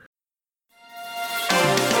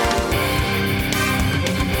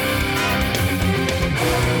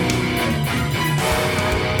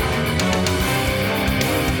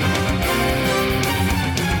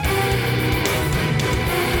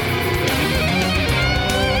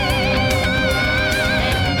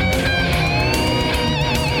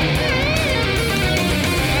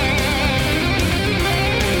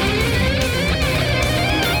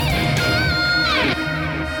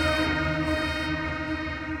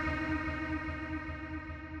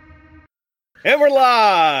And we're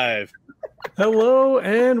live. Hello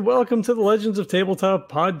and welcome to the Legends of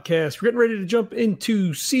Tabletop podcast. We're getting ready to jump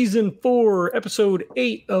into season 4, episode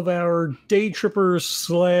 8 of our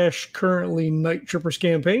DayTrippers / currently Night Trippers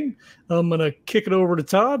campaign. I'm going to kick it over to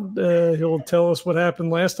Todd. He'll tell us what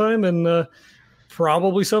happened last time, and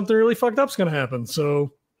probably something really fucked up is going to happen.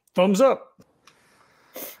 So, thumbs up.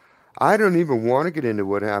 I don't even want to get into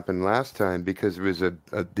what happened last time because it was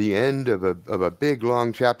the end of a big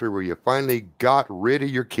long chapter where you finally got rid of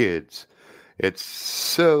your kids. It's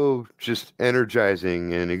so just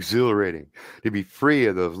energizing and exhilarating to be free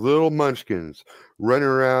of those little munchkins running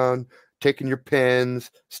around, taking your pens,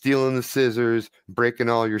 stealing the scissors, breaking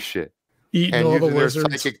all your shit. Eating and all using the their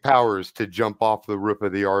lizards. psychic powers to jump off the roof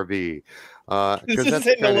of the RV. This is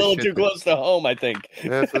hitting a little too close to home, I think.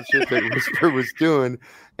 That's what shit that Whisper was doing.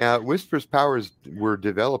 Whisper's powers were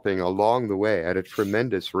developing along the way at a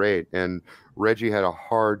tremendous rate, and Reggie had a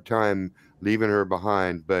hard time leaving her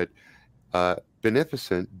behind, but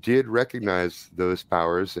Beneficent did recognize those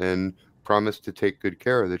powers and promised to take good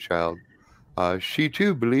care of the child. She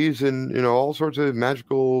too believes in all sorts of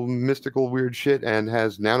magical, mystical, weird shit and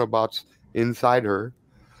has nanobots inside her.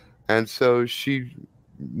 And so she,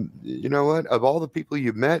 you know what? Of all the people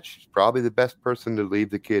you've met, she's probably the best person to leave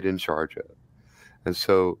the kid in charge of. And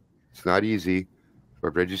so it's not easy.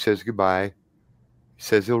 But Reggie says goodbye. He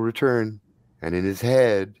says he'll return. And in his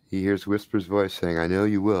head, he hears Whisper's voice saying, "I know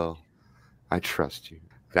you will. I trust you."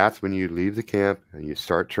 That's when you leave the camp and you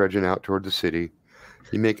start trudging out toward the city.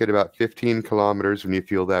 You make it about 15 kilometers when you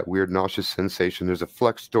feel that weird nauseous sensation. There's a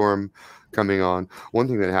flux storm coming on. One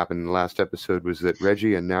thing that happened in the last episode was that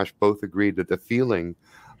Reggie and Nash both agreed that the feeling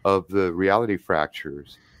of the reality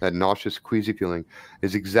fractures, that nauseous, queasy feeling,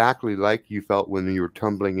 is exactly like you felt when you were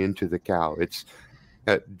tumbling into the cow. It's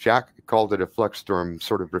Jack called it a flux storm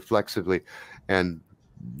sort of reflexively, and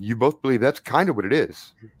you both believe that's kind of what it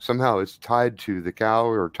is. Somehow it's tied to the cow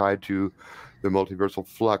or tied to the multiversal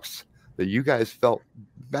flux that you guys felt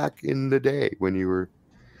back in the day when you were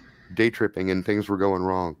day tripping and things were going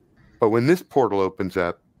wrong. But when this portal opens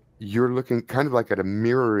up, you're looking kind of like at a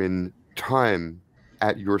mirror in time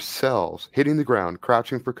at yourselves, hitting the ground,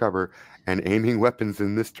 crouching for cover, and aiming weapons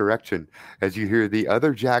in this direction as you hear the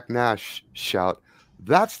other Jack Nash shout,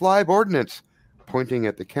 "That's live ordnance," pointing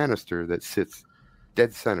at the canister that sits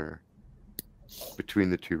dead center between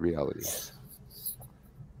the two realities.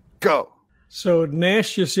 Go! So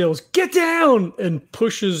Nash just yells, "Get down!" and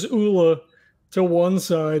pushes Ula to one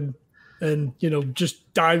side and,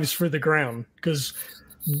 just dives for the ground. Because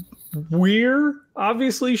we're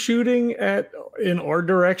obviously shooting in our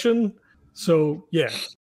direction. So, yeah.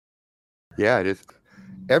 Yeah, it is.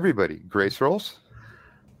 Everybody, grace rolls.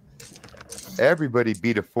 Everybody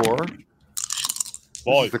beat a 4.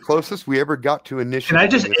 This is the closest we ever got to initiative. Can I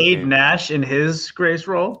just aid Nash in his grace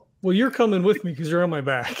roll? Well, you're coming with me because you're on my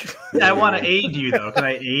back. Yeah, I want to aid you, though. Can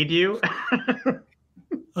I aid you?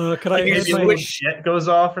 Could I aid my shit goes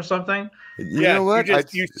off or something? You know what?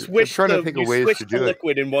 You swish I'm trying to think of ways to do it.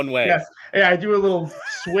 Liquid in one way. Yes. Yeah, I do a little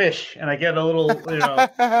swish and I get a little,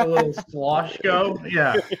 a little slosh go.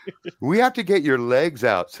 Yeah. We have to get your legs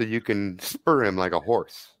out so you can spur him like a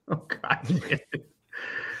horse. Oh, God. Yeah.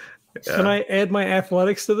 Can I add my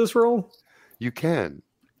athletics to this roll? You can.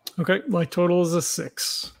 Okay, my total is a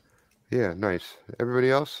 6. Yeah, nice. Everybody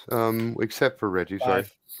else? Except for Reggie, sorry.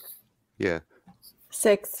 5. Yeah.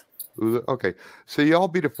 6. Okay, so you all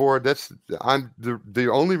beat a 4. I'm the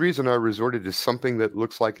only reason I resorted to something that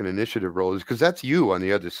looks like an initiative roll is because that's you on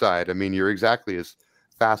the other side. I mean, you're exactly as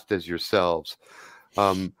fast as yourselves.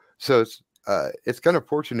 So it's kind of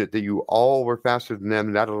fortunate that you all were faster than them,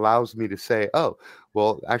 and that allows me to say, oh,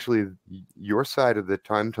 well, actually, your side of the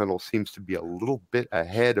time tunnel seems to be a little bit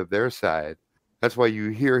ahead of their side. That's why you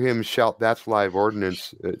hear him shout, "That's live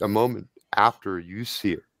ordnance," a moment after you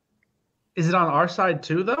see it. Is it on our side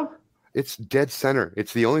too, though? It's dead center.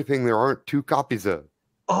 It's the only thing there aren't 2 copies of.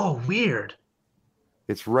 Oh, weird.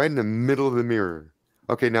 It's right in the middle of the mirror.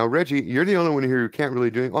 Okay, now, Reggie, you're the only one here who can't really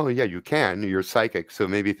do it. Oh, yeah, you can. You're psychic, so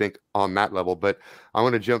maybe think on that level. But I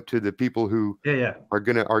want to jump to the people who are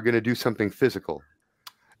gonna do something physical.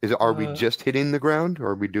 Are we just hitting the ground, or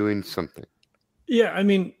are we doing something? Yeah, I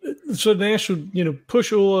mean, so Nash would,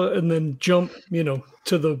 push Ula and then jump,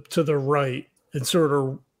 to the right and sort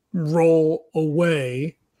of roll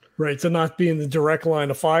away, right, to not be in the direct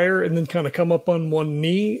line of fire, and then kind of come up on one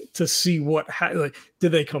knee to see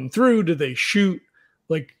did they come through? Did they shoot?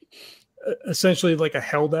 Essentially like a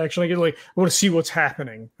held action. I want to see what's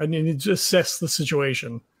happening. I need to assess the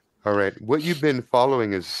situation. All right. What you've been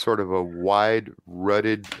following is sort of a wide,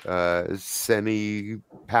 rutted,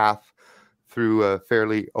 semi-path through a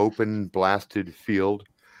fairly open, blasted field,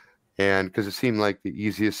 and because it seemed like the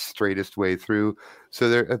easiest, straightest way through. So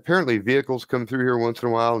there apparently vehicles come through here once in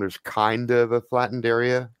a while, and there's kind of a flattened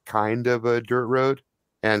area, kind of a dirt road,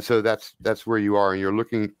 and so that's where you are, and you're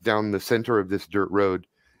looking down the center of this dirt road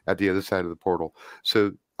at the other side of the portal.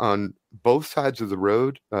 So on both sides of the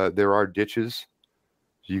road, there are ditches.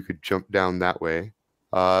 You could jump down that way.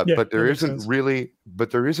 But there isn't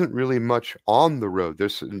really much on the road.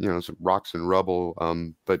 There's some rocks and rubble,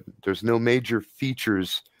 but there's no major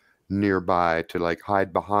features nearby to like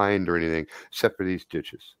hide behind or anything except for these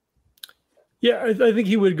ditches. Yeah, I think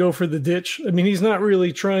he would go for the ditch. I mean, he's not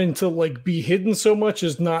really trying to like be hidden so much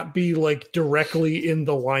as not be like directly in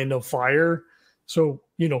the line of fire. So,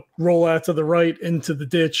 roll out to the right into the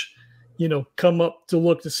ditch, come up to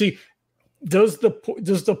look to see. Does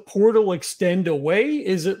the portal extend away?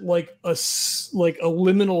 Is it like a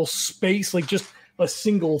liminal space, like just a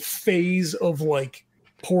single phase of like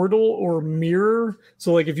portal or mirror?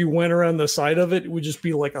 So like if you went around the side of it, it would just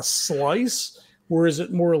be like a slice, or is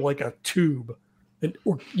it more like a tube?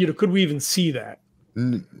 Or could we even see that?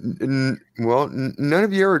 Well, none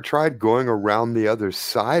of you ever tried going around the other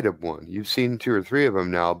side of one. You've seen 2 or 3 of them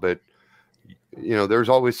now, but there's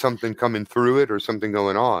always something coming through it or something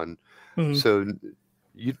going on. Mm-hmm. So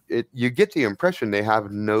you get the impression they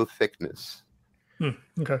have no thickness.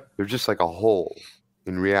 Okay. They're just like a hole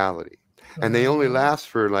in reality. And they only last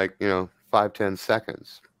for 5-10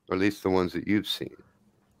 seconds, or at least the ones that you've seen.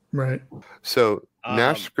 Right. So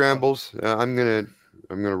Nash scrambles. I'm gonna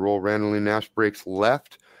roll randomly. Nash breaks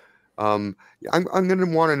left. I'm gonna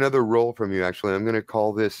want another roll from you. Actually, I'm gonna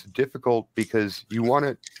call this difficult because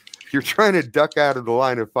you're trying to duck out of the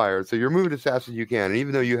line of fire, so you're moving as fast as you can. And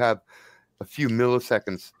even though you have a few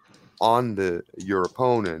milliseconds on your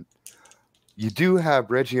opponent, you do have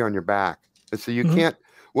Reggie on your back, and so you can't.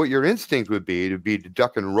 What your instinct would be to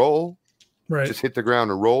duck and roll, right? Just hit the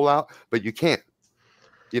ground and roll out, but you can't.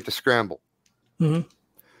 You have to scramble. Mm-hmm.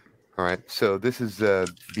 All right, so this is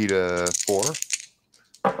beat a 4.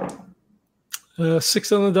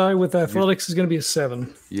 6 on the die with athletics is going to be a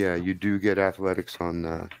 7. Yeah, you do get athletics on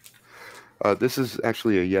that. This is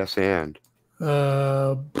actually a yes and.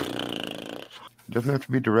 Doesn't have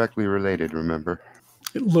to be directly related, remember?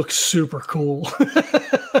 It looks super cool.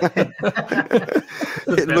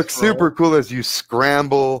 It looks super cool as you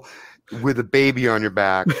scramble with a baby on your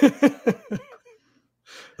back.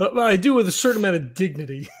 I do with a certain amount of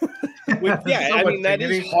dignity. That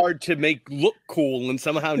is hard to make look cool, and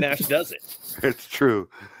somehow Nash does it. It's true.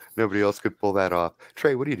 Nobody else could pull that off.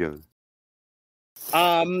 Trey, what are you doing?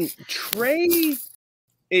 Trey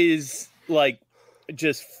is like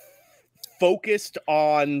just focused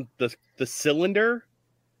on the cylinder,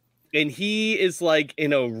 and he is like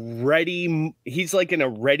in a ready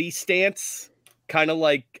stance, kind of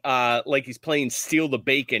like he's playing Steal the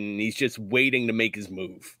Bacon, and he's just waiting to make his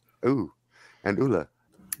move. Ooh, and Ula.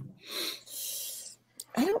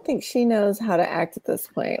 I don't think she knows how to act at this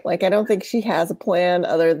point. Like, I don't think she has a plan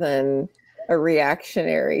other than a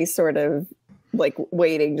reactionary sort of like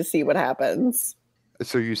waiting to see what happens.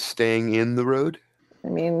 So you're staying in the road? I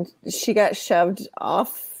mean, she got shoved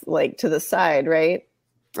off like to the side, right?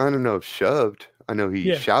 I don't know if shoved. I know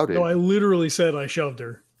he shouted. No, I literally said I shoved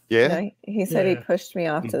her. Yeah? No, he said he pushed me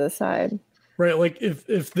off to the side. Right, like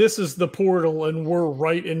if this is the portal and we're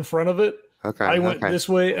right in front of it, I went this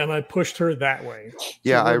way and I pushed her that way.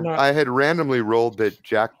 Yeah, I had randomly rolled that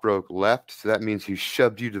Jack broke left, so that means he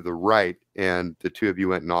shoved you to the right, and the two of you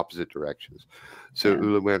went in opposite directions. So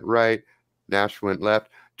Ula went right, Nash went left.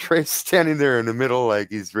 Trey's standing there in the middle like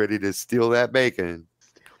he's ready to steal that bacon.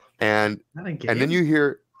 And then you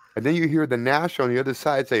hear the Nash on the other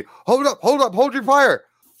side say, hold up, hold your fire.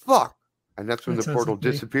 Fuck. And that's when the portal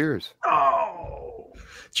disappears. Oh.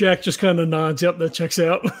 Jack just kind of nods. Yep, that checks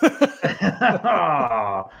out.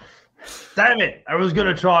 Damn it. I was going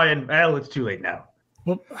to try and, it's too late now.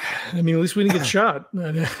 Well, I mean, at least we didn't get shot.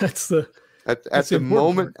 That's the... At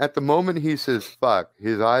the moment he says fuck,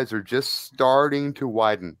 his eyes are just starting to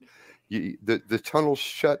widen. The tunnel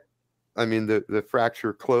shut. I mean, the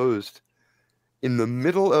fracture closed in the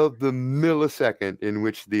middle of the millisecond in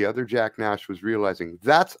which the other Jack Nash was realizing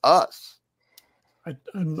that's us. I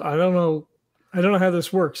don't know. I don't know how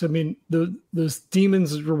this works. I mean, those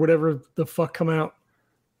demons or whatever the fuck come out.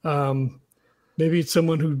 Maybe it's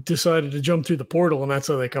someone who decided to jump through the portal and that's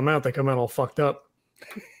how they come out. They come out all fucked up.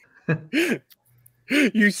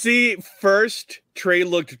 You see, first Trey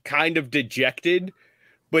looked kind of dejected,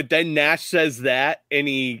 but then Nash says that and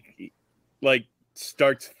he like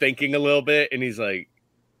starts thinking a little bit and he's like,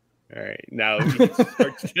 All right, now he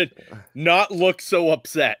starts to not look so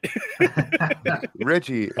upset.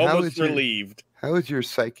 Reggie, Almost relieved. How is your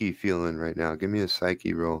psyche feeling right now? Give me a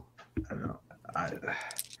psyche roll. I don't know.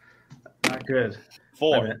 Not good.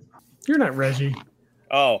 4. You're not Reggie.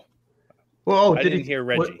 Oh, Whoa! I didn't hear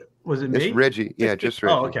Reggie. Was it me? It's Reggie. Yeah, just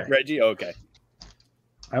Reggie. Oh, okay. Reggie. Okay.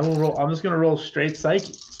 I will roll. I'm just gonna roll straight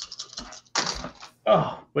psyche.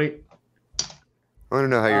 Oh wait. I want to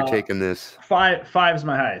know how you're taking this. 5 is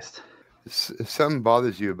my highest. If something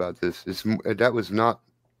bothers you about this, that was not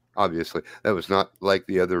like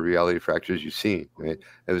the other reality fractures you've seen, right?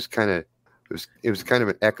 It was kind of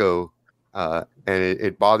an echo, and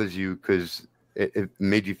it bothers you because it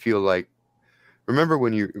made you feel like. Remember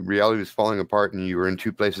when your reality was falling apart and you were in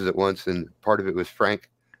two places at once, and part of it was Frank,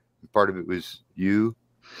 and part of it was you.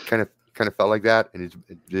 Kind of felt like that, and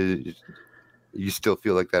you still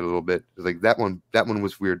feel like that a little bit. Like that one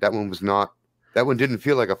was weird. That one didn't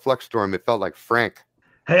feel like a flux storm. It felt like Frank.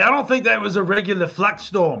 Hey, I don't think that was a regular flux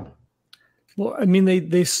storm. Well, I mean, they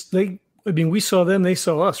we saw them, they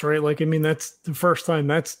saw us, right? Like, I mean, that's the first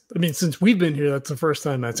time since we've been here, that's the first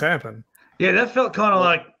time that's happened. Yeah, that felt kind of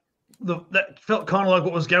like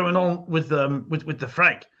what was going on with the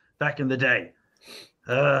Frank back in the day.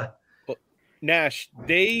 Nash,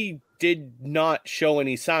 they did not show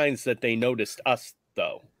any signs that they noticed us,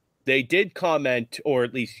 though. They did comment, or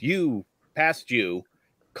at least you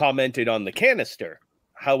commented on the canister.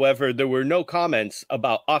 However, there were no comments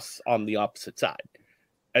about us on the opposite side.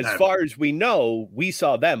 As far as we know, we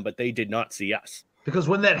saw them, but they did not see us. Because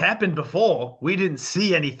when that happened before, we didn't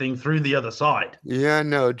see anything through the other side. Yeah,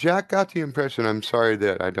 no, Jack got the impression. I'm sorry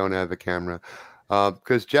that I don't have a camera,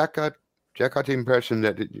 because Jack got the impression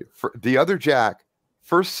that the other Jack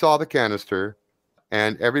first saw the canister,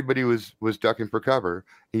 and everybody was ducking for cover.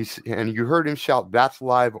 And you heard him shout, "That's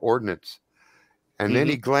live ordnance!" And then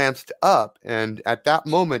he glanced up, and at that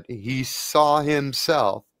moment he saw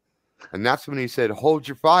himself, and that's when he said, "Hold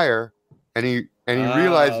your fire." And he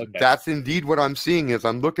realized that's indeed what I'm seeing is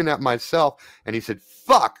I'm looking at myself, and he said,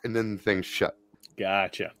 "Fuck!" And then the thing shut.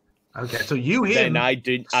 Gotcha. Okay, so you him. Then I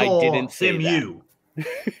didn't say him. that. You.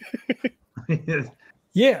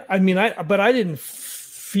 Yeah, I mean, I didn't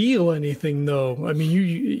feel anything though. I mean,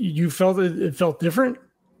 you felt it felt different.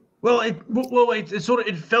 Well, it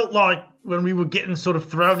felt like when we were getting sort of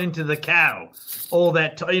thrown into the cow, all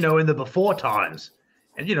that in the before times,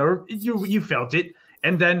 and you felt it,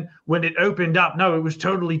 and then when it opened up, no, it was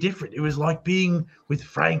totally different. It was like being with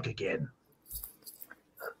Frank again,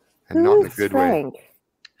 and not in a good Frank? way.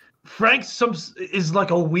 Frank is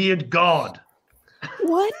like a weird god.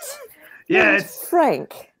 What? Yeah, it's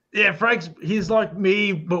Frank. Yeah, he's like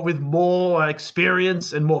me, but with more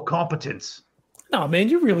experience and more competence. No, man,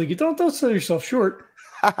 you really don't sell yourself short.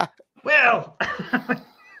 Well,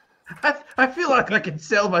 I feel like I can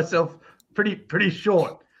sell myself pretty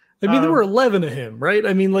short. I mean, there were 11 of him, right?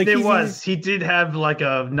 I mean, like he did have like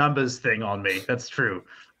a numbers thing on me. That's true.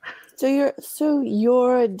 So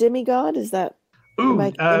you're a demigod? Is that? Ooh,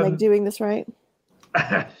 am I doing this right?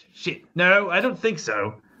 Shit, no, I don't think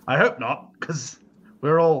so. I hope not, because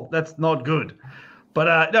that's not good.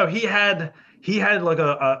 But no, he had like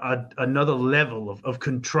another level of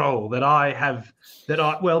control that I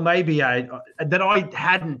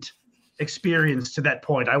hadn't experienced to that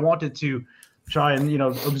point. I wanted to try and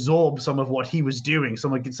absorb some of what he was doing,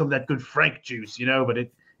 some of that good Frank juice, but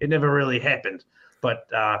it never really happened. But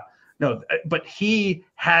no, but he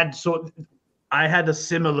had I had a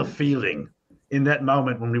similar feeling in that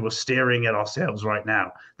moment when we were staring at ourselves right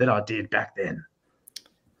now that I did back then.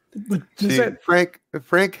 But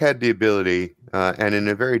Frank had the ability, and in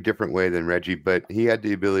a very different way than Reggie, but he had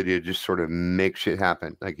the ability to just sort of make shit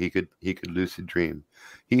happen. Like he could lucid dream.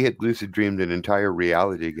 He had lucid dreamed an entire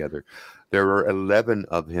reality together. There were 11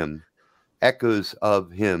 of him, echoes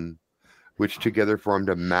of him, which together formed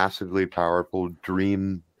a massively powerful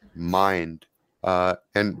dream mind.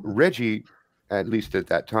 And Reggie, at least at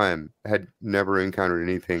that time, had never encountered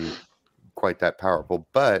anything quite that powerful.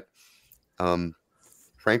 But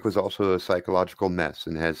Frank was also a psychological mess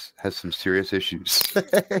and has some serious issues.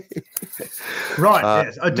 Right,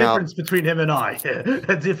 yes. A difference between him and I.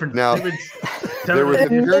 A difference. Now, there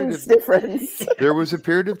was a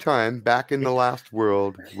period of time back in the last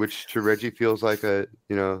world, which to Reggie feels like an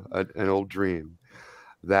old dream,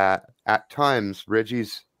 that at times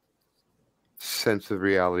Reggie's sense of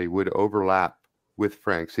reality would overlap with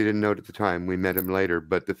Frank's. He didn't know it at the time. We met him later,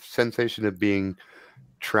 but the sensation of being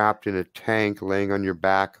trapped in a tank, laying on your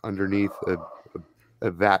back underneath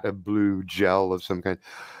a vat of blue gel of some kind.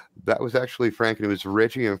 That was actually Frank, and it was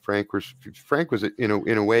Reggie and Frank. Frank was in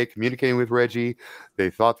a way communicating with Reggie. They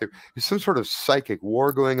thought there was some sort of psychic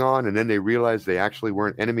war going on, and then they realized they actually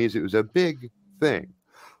weren't enemies. It was a big thing.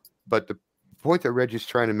 But the point that Reggie's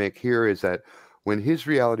trying to make here is that when his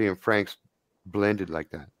reality and Frank's blended like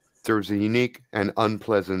that, there was a unique and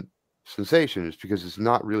unpleasant sensation. It's because it's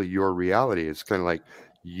not really your reality. It's kind of like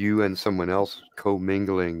you and someone else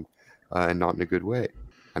commingling, and not in a good way.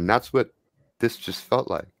 And that's what this just felt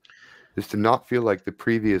like. This did not feel like the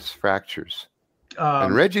previous fractures.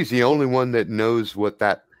 And Reggie's the only one that knows what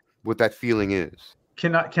that feeling is.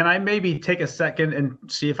 Can I maybe take a second and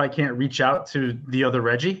see if I can't reach out to the other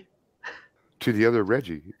Reggie? To the other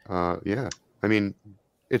Reggie, yeah. I mean,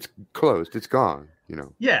 it's closed. It's gone.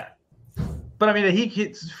 Yeah, but I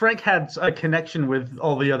mean, Frank had a connection with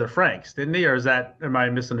all the other Franks, didn't he? Or am I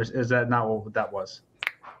misunderstanding? Is that not what that was?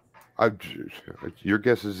 Your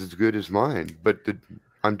guess is as good as mine, but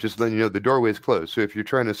I'm just letting you know the doorway is closed. So if you're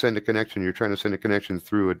trying to send a connection, you're trying to send a connection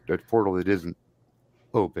through a portal that isn't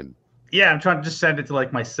open. Yeah, I'm trying to just send it to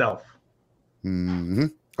like myself. Mm-hmm.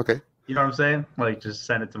 Okay. You know what I'm saying? Like just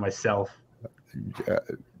send it to myself.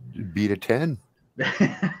 Beat a 10.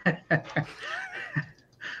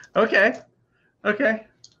 Okay.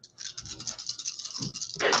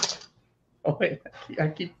 Oh wait, I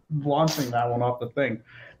keep launching that one off the thing.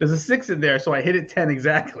 There's a 6 in there, so I hit it 10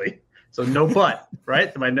 exactly. So no butt,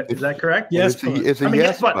 right? Is that correct? Yes, it's a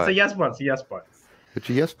yes butt. It's a yes butt. It's a yes butt. It's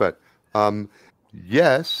a yes butt.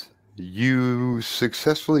 Yes, you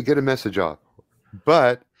successfully get a message off,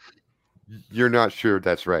 but you're not sure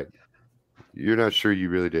that's right. You're not sure you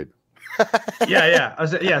really did.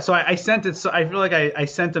 Yeah. So I sent it. So I feel like I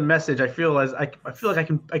sent a message. I feel like I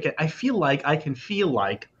can feel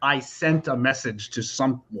like I sent a message to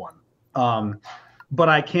someone. But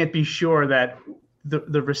I can't be sure that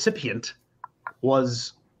the recipient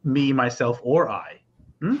was me, myself, or I.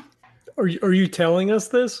 Are you telling us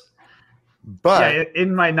this? But yeah,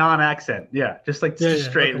 in my non-accent. Yeah, just like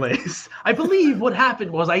straight lace. I believe what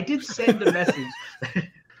happened was I did send a message.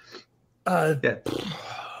 Yeah.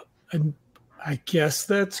 I guess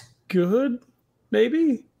that's good,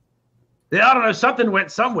 maybe. Yeah, I don't know. Something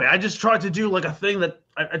went somewhere. I just tried to do like a thing that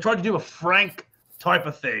I tried to do a Frank type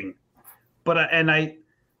of thing, but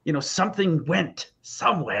something went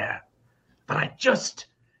somewhere. But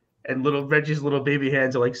and little Reggie's little baby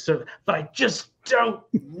hands are like so. But I just don't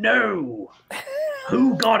know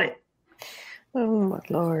who got it. Oh my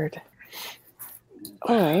Lord!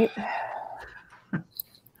 All right.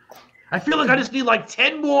 I feel like I just need like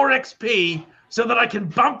 10 more XP so that I can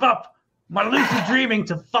bump up my lucid dreaming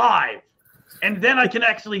to 5. And then I can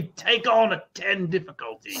actually take on a 10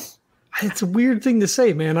 difficulty. It's a weird thing to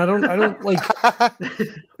say, man. I don't like.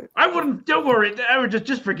 I wouldn't. Don't worry. I would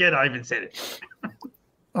just forget I even said it.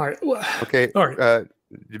 All right. Well, okay. All right.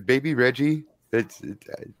 Baby Reggie.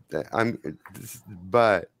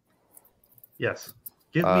 But. Yes.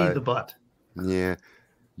 Give me the butt. Yeah.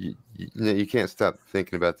 You can't stop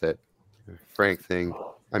thinking about that Frank thing.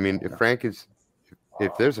 I mean, if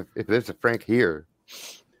there's a Frank here,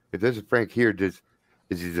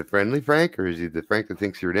 is he the friendly Frank, or is he the Frank that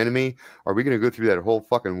thinks you're an enemy? Are we going to go through that whole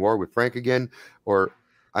fucking war with Frank again? Or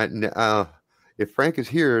if Frank is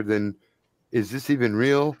here, then is this even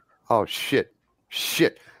real? Oh shit!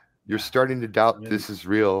 You're starting to doubt this is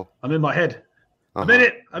real. I'm in my head. I'm in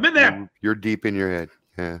it. I'm in there. You're deep in your head.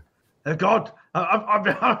 Yeah. Oh God!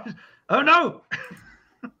 Oh no!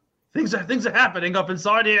 Things are happening up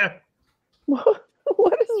inside here. What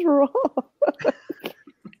is wrong?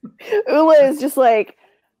 Ula is just like,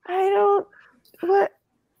 what?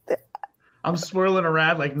 I'm swirling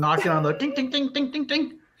around, like knocking on the ding, ding, ding, ding, ding,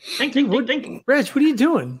 ding, ding, ding, ding, ding. Reg, what are you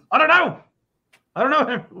doing? I don't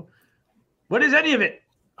know. What is any of it?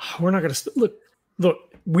 We're not gonna look.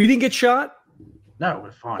 We didn't get shot. No,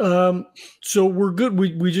 we're fine. So we're good.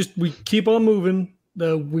 We keep on moving.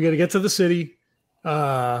 We got to get to the city.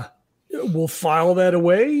 We'll file that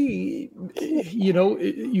away.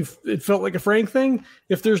 It felt like a Frank thing.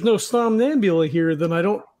 If there's no somnambula here, then I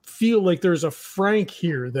don't feel like there's a Frank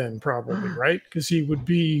here. Then probably right, because he would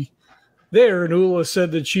be there. And Ula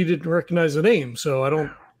said that she didn't recognize the name, so I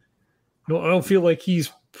don't feel like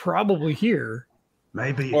he's probably here.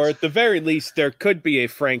 Maybe, or at the very least, there could be a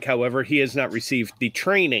Frank. However, he has not received the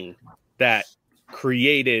training that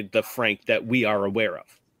created the Frank that we are aware of.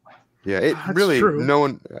 Yeah, it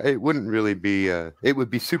wouldn't really be. It would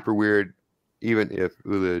be super weird, even if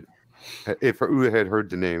Ula had heard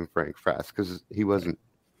the name Frank Fast, because he wasn't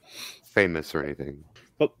famous or anything.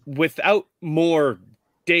 But without more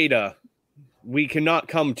data we cannot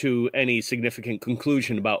come to any significant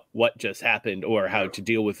conclusion about what just happened or how to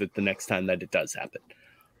deal with it the next time that it does happen.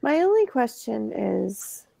 My only question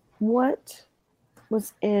is, what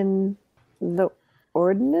was in the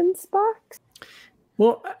ordnance box?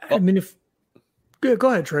 Well, I mean, if go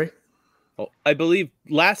ahead, Trey. Well, I believe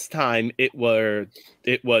last time it was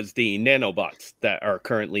the nanobots that are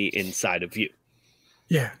currently inside of you.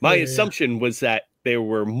 Yeah. My assumption was that there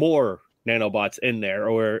were more nanobots in there,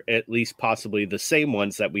 or at least possibly the same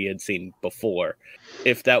ones that we had seen before,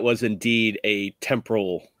 if that was indeed a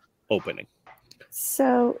temporal opening.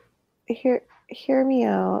 So, hear me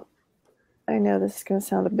out. I know this is going to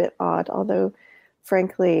sound a bit odd, although,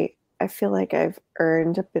 frankly, I feel like I've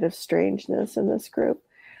earned a bit of strangeness in this group.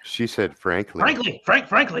 She said, frankly.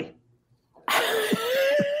 Frankly.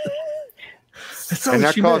 And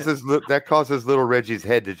that causes little Reggie's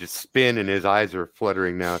head to just spin, and his eyes are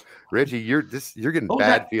fluttering now. Reggie, you're getting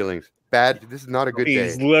bad feelings. This is not a good day.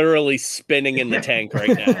 He's literally spinning in the tank right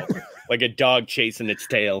now, like a dog chasing its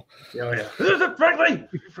tail. Yeah. Frankly.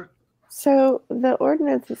 So the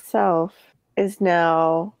ordinance itself is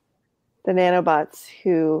now the nanobots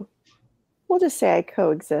who, we'll just say, I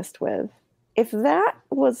coexist with. If that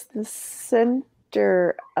was the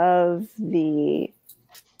center of the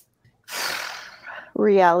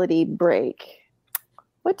reality break,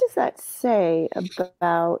 what does that say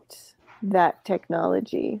about that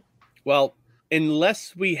technology? Well,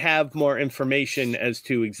 unless we have more information as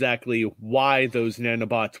to exactly why those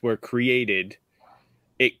nanobots were created,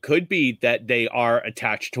 it could be that they are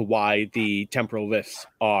attached to why the temporal rifts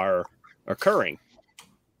are occurring.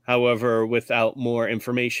 However, without more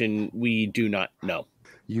information, we do not know.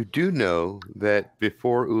 You do know that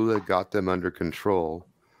before Ula got them under control,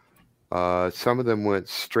 some of them went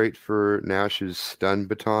straight for Nash's stun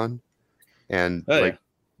baton, and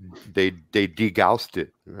they degaussed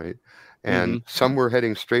it, right? And some were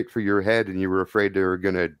heading straight for your head, and you were afraid they were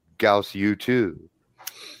going to gauss you too.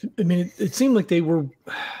 I mean, it seemed like they were,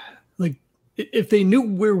 like, if they knew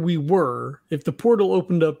where we were, if the portal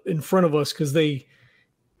opened up in front of us because they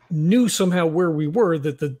knew somehow where we were,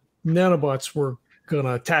 that the nanobots were going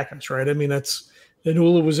to attack us, right? I mean, and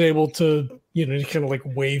Ula was able to, he kind of like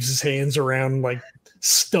waves his hands around, like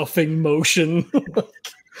stuffing motion,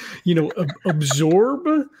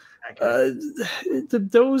 absorb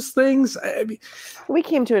those things. I mean, we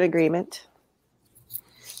came to an agreement.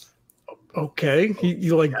 Okay,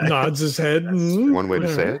 he like nods his head. One way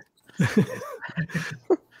to say it.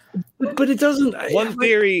 But it doesn't.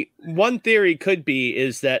 One theory could be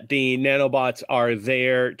is that the nanobots are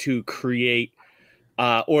there to create,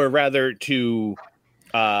 or rather to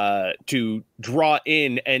draw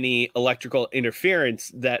in any electrical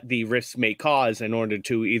interference that the rifts may cause in order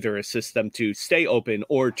to either assist them to stay open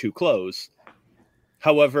or to close.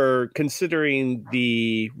 However, considering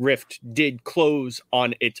the rift did close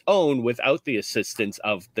on its own without the assistance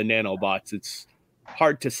of the nanobots, it's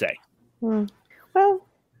hard to say. Well,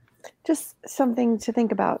 just something to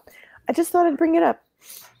think about. I just thought I'd bring it up.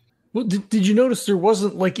 Well, did you notice there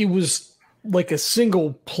wasn't it was like a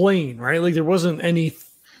single plane, right? Like there wasn't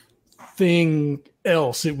anything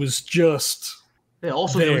else. It was just there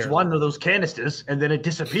was one of those canisters, and then it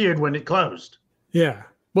disappeared when it closed. Yeah.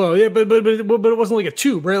 Well, yeah, but it wasn't like a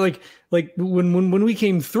tube, right? Like when we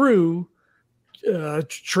came through,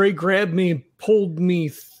 Trey grabbed me and pulled me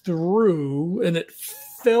through, and it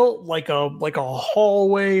felt like a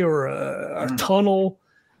hallway or a tunnel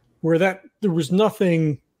where there was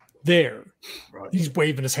nothing there. Right. He's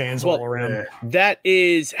waving his hands all around. That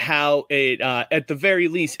is how it, at the very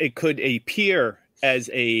least, it could appear as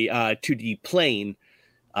a 2D plane.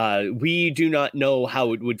 We do not know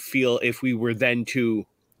how it would feel if we were then to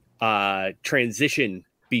transition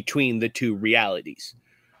between the two realities.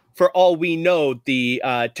 For all we know, the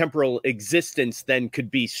temporal existence then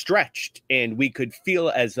could be stretched, and we could feel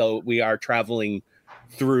as though we are traveling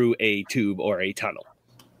through a tube or a tunnel.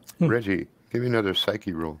 Reggie, give me another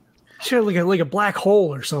psyche roll. Sure, like a black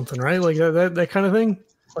hole or something, right? Like that kind of thing.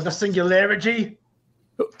 Like a singularity.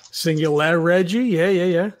 Singularity,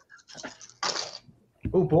 yeah.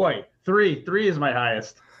 Oh boy, 3 is my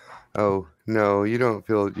highest. Oh no, you don't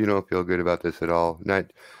feel good about this at all.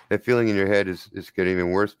 That feeling in your head is getting even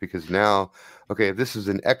worse, because now, okay, if this is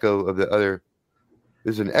an echo of the other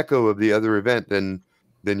event, then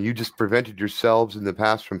you just prevented yourselves in the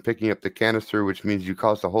past from picking up the canister, which means you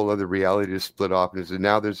caused a whole other reality to split off. And so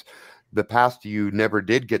now there's the past you never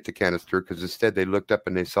did get the canister, because instead they looked up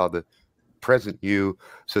and they saw the present you.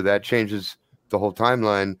 So that changes the whole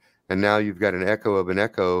timeline, and now you've got an echo of an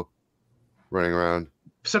echo running around.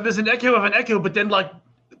 So there's an echo of an echo, but then like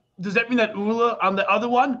does that mean that Ula on the other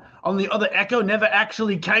one, on the other Echo, never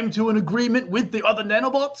actually came to an agreement with the other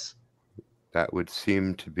nanobots? That would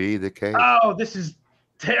seem to be the case. Oh, this is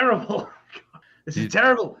terrible. This is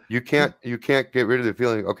terrible. You can't get rid of the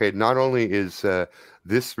feeling. Okay, not only is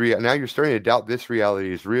this real, now you're starting to doubt this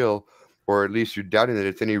reality is real, or at least you're doubting that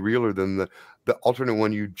it's any realer than the alternate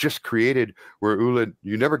one you just created, where Ula,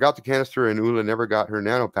 you never got the canister and Ula never got her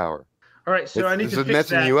nano power. All right, so I need to fix that.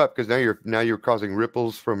 It's messing you up because now you're causing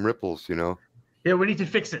ripples from ripples. Yeah, we need to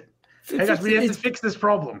fix it. Hey guys, we have to fix this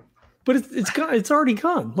problem. But it's gone. It's already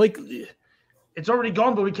gone. Like, it's already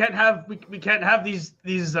gone. But we can't have these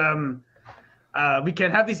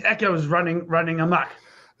echoes running amok.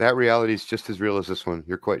 That reality is just as real as this one.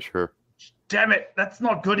 You're quite sure. Damn it, that's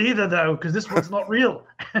not good either, though, because this one's not real.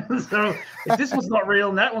 So if this one's not real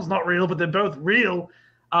and that one's not real, but they're both real,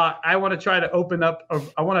 I want to try to open up.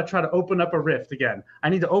 I want to try to open up a rift again. I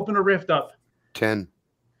need to open a rift up. 10.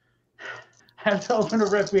 I have to open a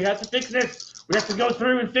rift. We have to fix this. We have to go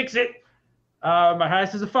through and fix it. My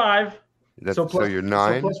highest is a 5. So you're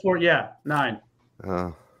 9. So plus 4, yeah, 9.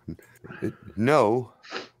 No,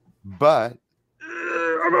 but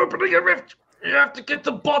I'm opening a rift. You have to get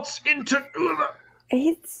the bots into.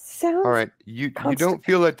 It sounds. All right. You don't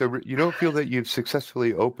feel that you've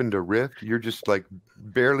successfully opened a rift. You're just like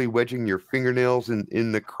barely wedging your fingernails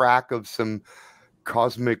in the crack of some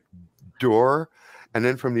cosmic door, and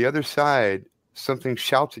then from the other side, something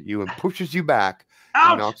shouts at you and pushes you back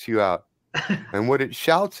and knocks you out. And what it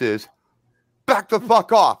shouts is, "Back the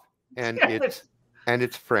fuck off!" And it's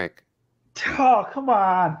Frank. Oh, come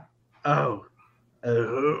on. Oh,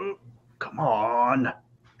 come on.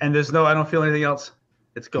 And I don't feel anything else.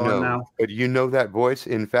 It's gone now. But you know that voice.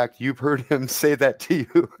 In fact, you've heard him say that to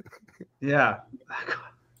you. Yeah.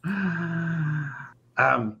 I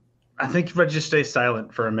think Reggie just stay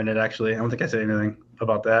silent for a minute, actually. I don't think I said anything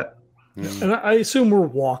about that. And I assume we're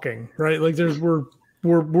walking, right? Like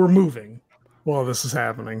we're moving while this is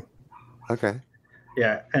happening. Okay.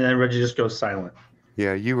 Yeah, and then Reggie just goes silent.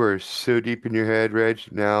 Yeah, you were so deep in your head, Reg.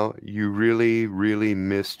 Now you really, really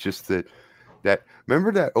miss just that.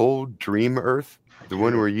 Remember that old Dream Earth, the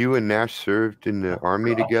one where you and Nash served in the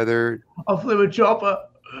army together? I'll flip a chopper.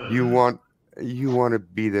 You want to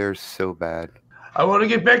be there so bad. I want to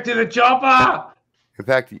get back to the chopper. In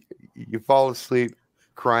fact, you fall asleep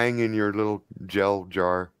crying in your little gel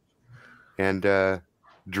jar, and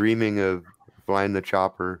dreaming of flying the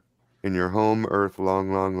chopper in your home Earth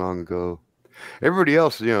long, long, long ago. Everybody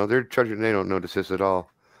else, they're charging. They don't notice this at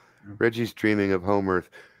all. Reggie's dreaming of home Earth.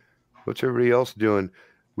 What's everybody else doing?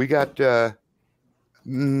 We got.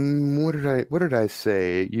 What did I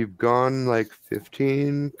say? You've gone like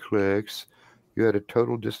 15 clicks. You had a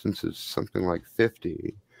total distance of something like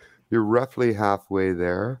 50. You're roughly halfway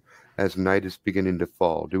there as night is beginning to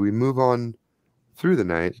fall. Do we move on through the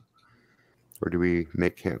night, or do we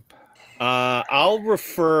make camp? I'll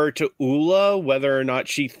refer to Ula whether or not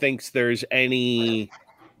she thinks there's any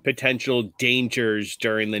potential dangers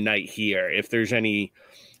during the night here. If there's any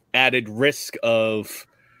added risk of,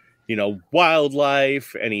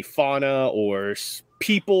 wildlife, any fauna or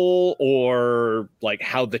people, or like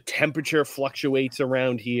how the temperature fluctuates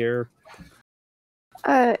around here.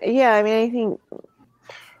 Yeah, I mean, I think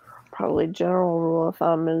probably general rule of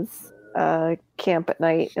thumb is camp at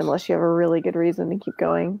night unless you have a really good reason to keep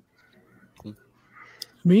going.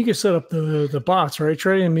 I mean, you could set up the bots, right,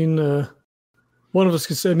 Trey? I mean, one of us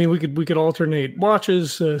could say. I mean, we could alternate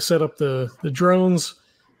watches, set up the drones.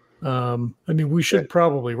 I mean, we should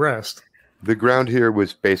probably rest. The ground here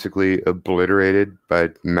was basically obliterated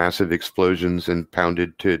by massive explosions and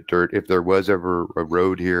pounded to dirt. If there was ever a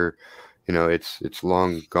road here, it's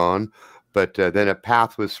long gone. But then a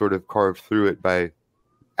path was sort of carved through it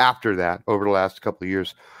after that, over the last couple of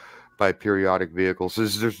years, by periodic vehicles.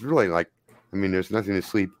 There's really there's nothing to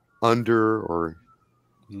sleep under or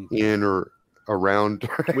in or around.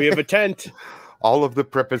 We have a tent. All of the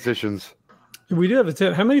prepositions. We do have a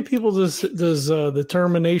tent. How many people does the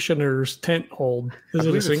Terminationer's tent hold? Is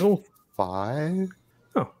it a single? 5.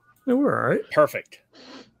 Oh, yeah, we're all right. Perfect.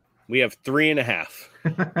 We have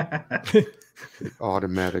 3.5. It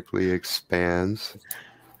automatically expands.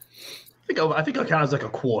 I think I'll count as like a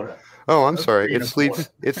quarter. Oh, I'm sorry. It sleeps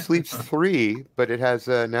 3, but it has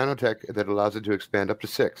a nanotech that allows it to expand up to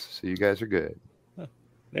 6. So you guys are good.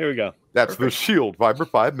 There we go. That's perfect. The Shield Viber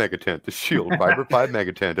 5 Megatent. The Shield Viber 5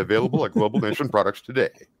 Megatent, available at Global Nation Products today.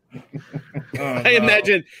 I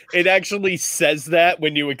imagine it actually says that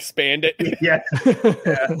when you expand it. Yeah.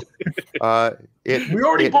 We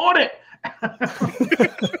already bought it.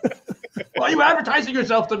 Why are you advertising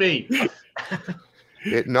yourself to me?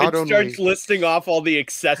 It not only starts listing off all the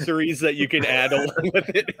accessories that you can add along with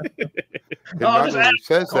it. it not just only add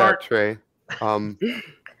says that, cart. Trey,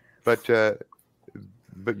 but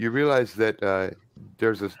you realize that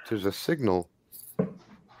there's a signal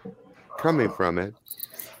coming from it.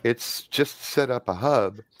 It's just set up a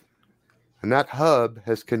hub, and that hub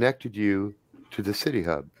has connected you to the city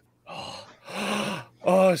hub.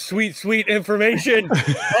 Oh, sweet information.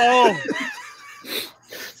 Oh,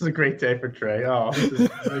 This is a great day for Trey. Oh, this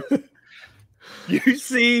is you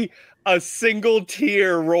see a single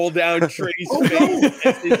tear roll down Trey's Oh, face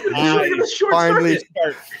as his Trey, eyes the short Finally- circuit.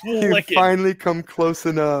 start You flicking. finally come close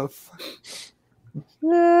enough.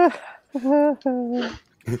 You've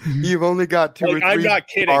only got two or Like, three I'm not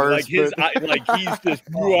kidding. bars, Like his, but- like he's just,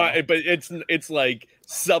 but it's like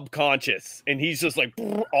subconscious, and he's just like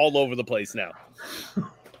all over the place now.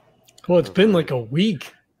 Well, it's been like a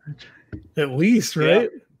week, at least, right?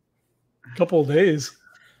 A couple of days.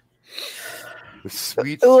 The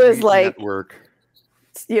sweet, It was sweet like- network.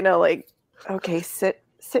 Like, okay, sit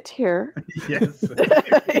here. Yes.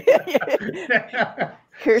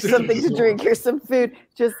 Here's something to drink. Here's some food.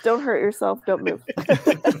 Just don't hurt yourself. Don't move.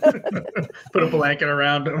 Put a blanket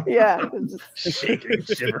around him. Yeah. Shaking and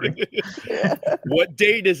shivering. What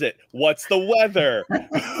date is it? What's the weather?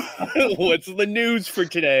 What's the news for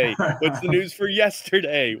today? What's the news for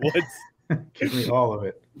yesterday? Give me all of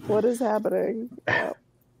it. What is happening? Yeah.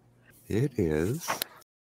 It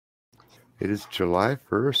is July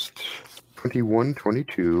 1st,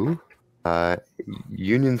 2122.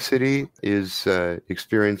 Union City is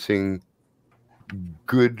experiencing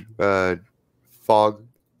good fog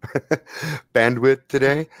bandwidth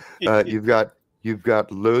today. You've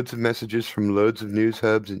got loads of messages from loads of news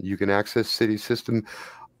hubs, and you can access city system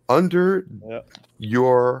under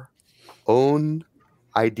your own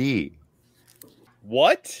ID.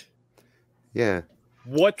 What? Yeah,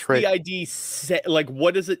 What's Trey- the ID say? Like,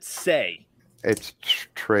 what does it say? it's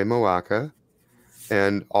Trey Moaka,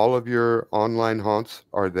 and all of your online haunts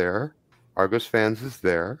are there. Argos Fans is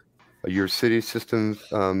there. Your city system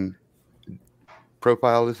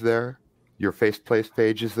profile is there. Your Faceplace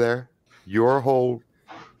page is there. Your whole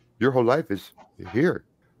life is here.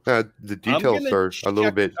 The details gonna are a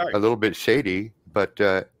little check- bit shady, but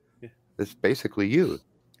it's basically you.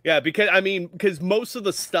 Yeah, because most of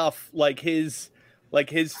the stuff, like his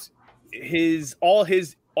like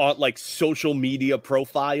social media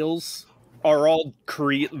profiles are all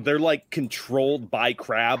they're like controlled by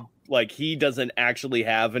Crab. Like, he doesn't actually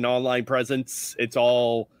have an online presence. It's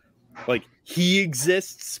all like he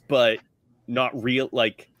exists, but not real.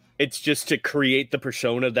 Like, it's just to create the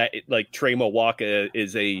persona that like Trey Moaka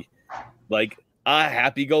is a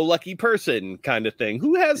happy-go-lucky person kind of thing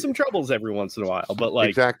who has some troubles every once in a while. But like,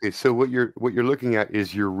 Exactly. So what you're looking at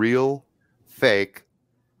is your real, fake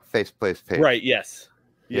Faceplace page. right? Yes.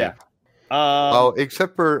 Yeah. Well,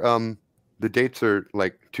 except for the dates are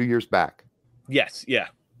like 2 years back. Yes, yeah.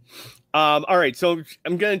 All right, so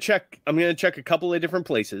I'm gonna check a couple of different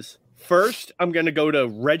places. First, I'm gonna go to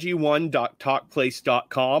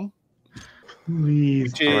reggie1.talkplace.com.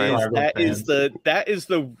 Please. Which is that is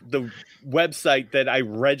the website that I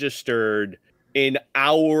registered in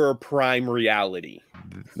our Prime reality.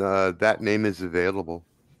 That name is available.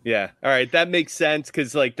 Yeah. All right, that makes sense,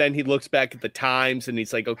 because like then he looks back at the times and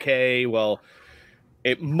he's like, okay, well,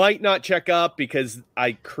 it might not check up because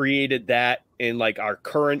I created that in like our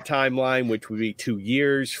current timeline, which would be 2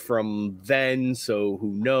 years from then. So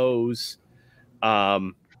who knows?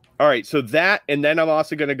 All right. So that, and then I'm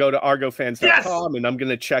also going to go to argofans.com and I'm going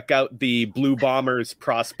to check out the Blue Bombers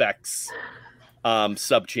prospects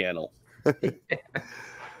sub channel.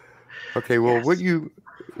 Okay. Well, what you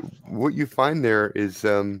find there is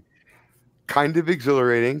kind of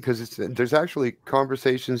exhilarating, because there's actually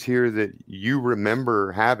conversations here that you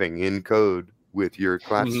remember having in code with your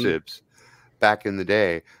class tips back in the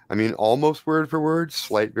day. I mean, almost word for word,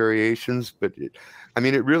 slight variations, but it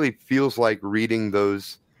really feels like reading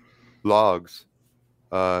those logs,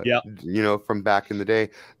 from back in the day.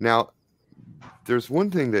 Now, there's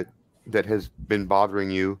one thing that has been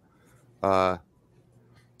bothering you.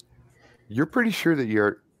 You're pretty sure that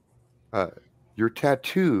your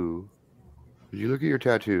tattoo, did you look at your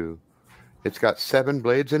tattoo? It's got 7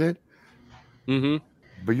 blades in it. Mm-hmm.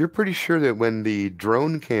 But you're pretty sure that when the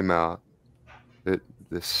drone came out, that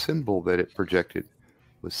the symbol that it projected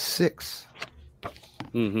was 6.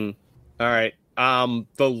 Mm-hmm. All right.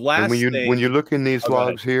 The last and thing, when you look in these go ahead.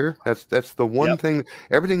 logs here, that's the one thing.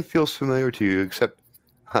 Everything feels familiar to you, except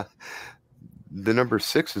the number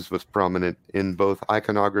 6 is what's prominent in both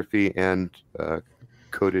iconography and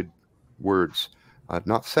coded words.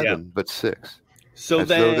 Not 7, but 6. So As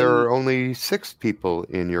then though there are only 6 people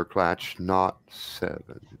in your clutch, not 7.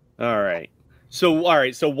 All right.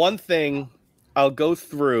 So one thing I'll go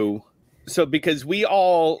through. So because we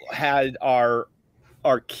all had our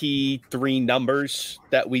key 3 numbers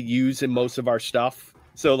that we use in most of our stuff.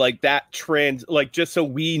 So like that just so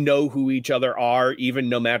we know who each other are, even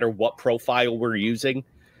no matter what profile we're using.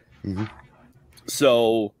 Mm-hmm.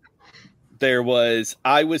 So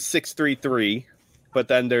I was 633, but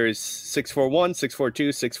then there's 641,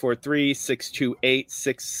 642, 643, 628,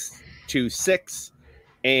 626,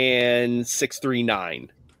 and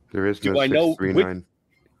 639. There is no Do I know 639.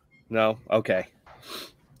 No? Okay.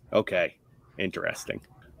 Interesting.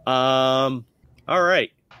 All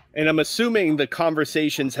right. And I'm assuming the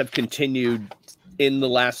conversations have continued in the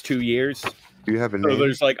last 2 years. Do you have a So name?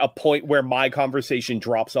 there's like a point where my conversation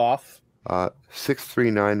drops off.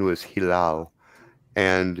 639 was Hilal,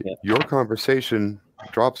 and your conversation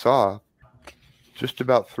drops off just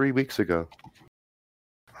about 3 weeks ago.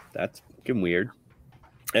 That's fucking weird.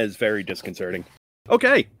 It's very disconcerting.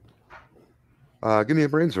 Okay. Give me a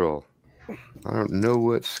brains roll. I don't know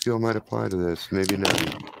what skill might apply to this. Maybe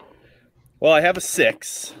none. Well, I have a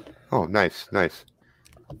 6. Oh, nice. I'm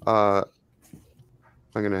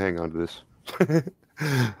gonna hang on to this.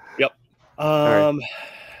 Yep. Right.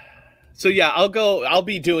 So yeah, I'll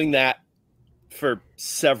be doing that for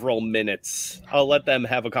several minutes. I'll let them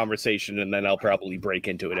have a conversation and then I'll probably break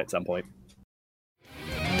into it at some point.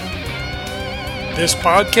 This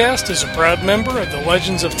podcast is a proud member of the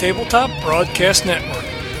Legends of Tabletop Broadcast Network.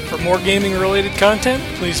 For more gaming-related content,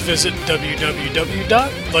 please visit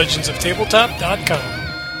www.legendsoftabletop.com.